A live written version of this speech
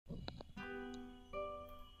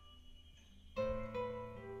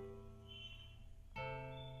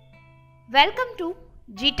Welcome to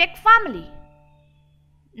GTech family.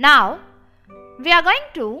 Now we are going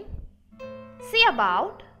to see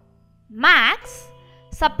about max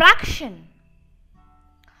subtraction.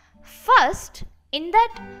 First, in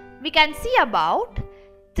that we can see about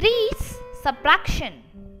 3's subtraction.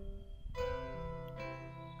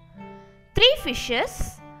 3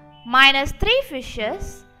 fishes minus 3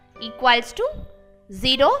 fishes equals to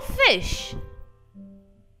 0 fish.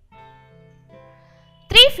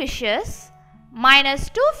 3 fishes minus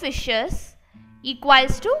 2 fishes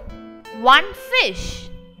equals to 1 fish.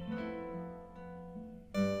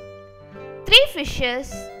 3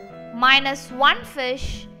 fishes minus 1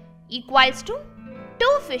 fish equals to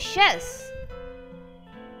 2 fishes.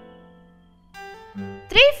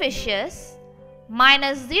 3 fishes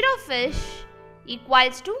minus 0 fish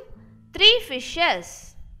equals to 3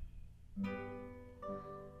 fishes.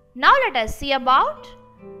 Now let us see about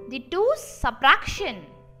the 2's subtraction.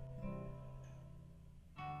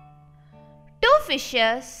 2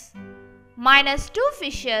 fishes minus 2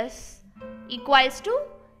 fishes equals to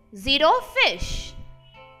 0 fish.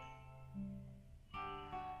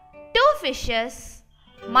 2 fishes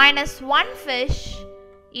minus 1 fish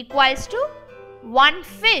equals to 1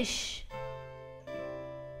 fish.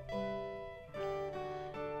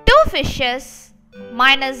 2 fishes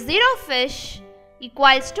minus 0 fish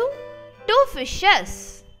equals to 2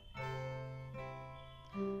 fishes.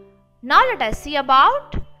 Now let us see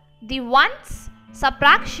about the 1's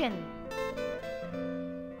subtraction.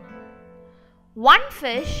 1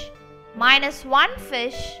 fish minus 1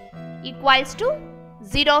 fish equals to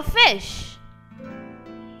 0 fish.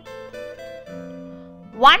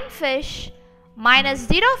 1 fish minus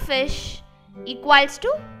 0 fish equals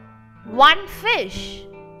to 1 fish.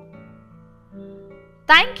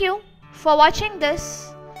 Thank you for watching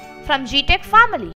this from GTech family.